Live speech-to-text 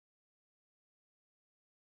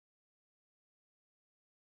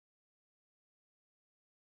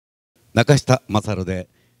中下まさるで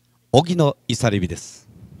荻のいさり火です。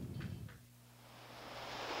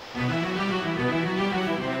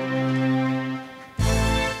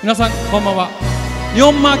皆さんこんばんは。日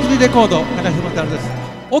本マーキリレコード中下まさるです。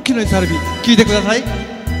荻のいさり火聞いてください。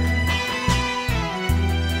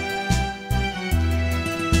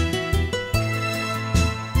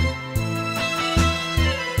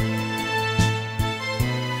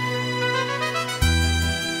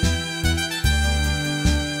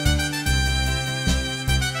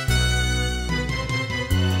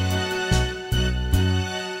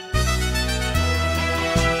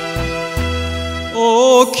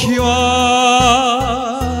沖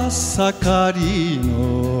は盛り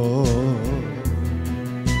の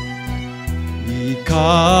い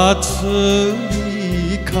かつ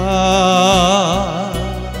いか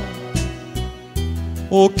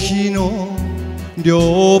沖の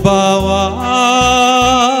漁場は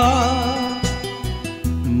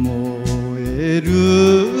燃える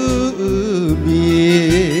海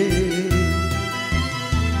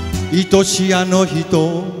愛しやの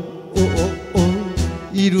人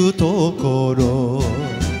いるところ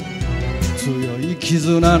強い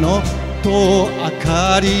絆のと明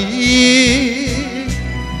かり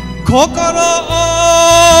心を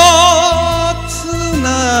つ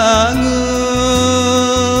なぐ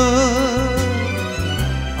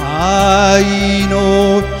愛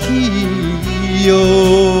の火よ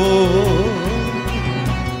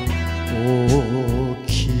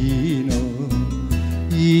沖の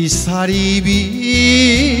いさり火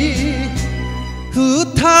二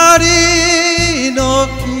人の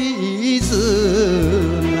絆。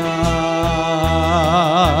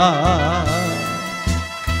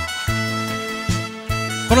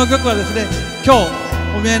この曲はですね、今日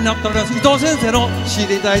お見えになっております伊藤先生の詩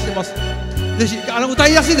でいただいてます。ぜひ歌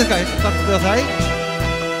いやすいですから歌ってください。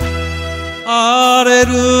荒れ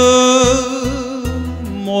る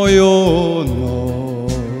模様の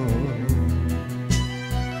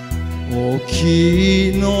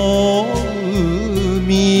沖の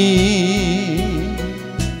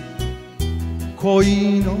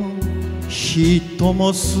恋の人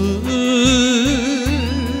もす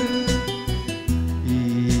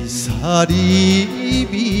いさり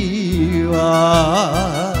火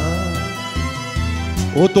は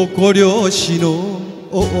男漁師の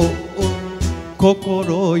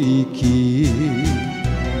心意気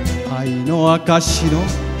愛の証の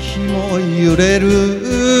火も揺れ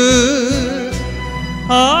る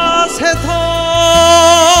汗と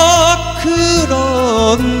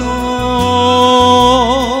黒の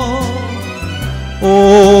贈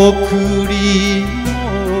り物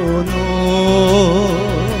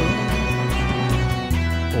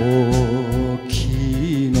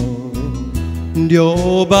沖の漁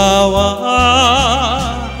場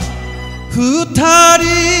は二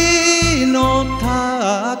人の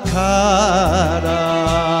宝。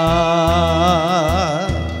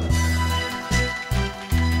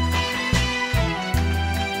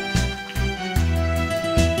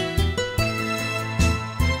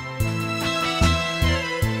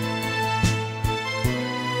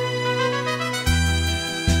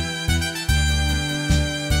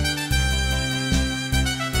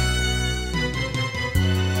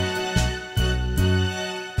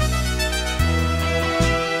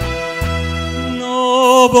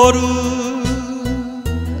昇る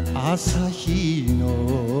朝日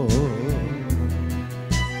の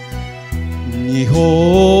日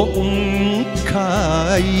本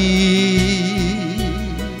海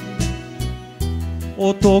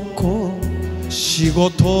男仕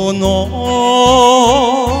事の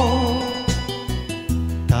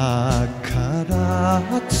宝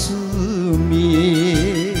積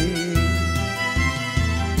み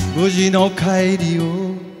無事の帰り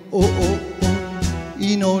を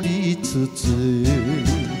祈りつつ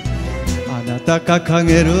あなた掲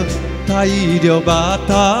げる大漁旗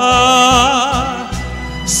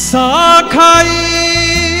境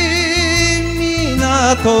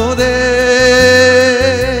港で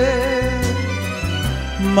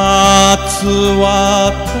待つ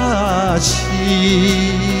私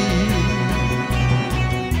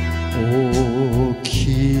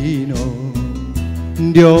沖の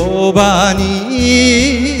漁場に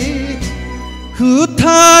二人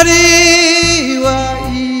は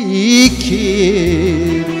生き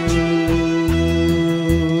る。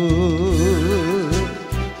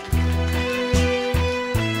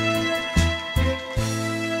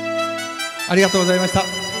ありがとうございました。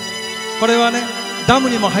これはねダム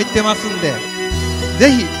にも入ってますんで、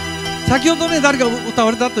ぜひ先ほどね誰か歌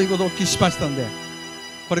われたということをお聞きしましたんで、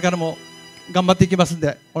これからも頑張っていきますん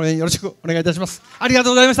で応援よろしくお願いいたします。ありがと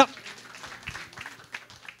うございました。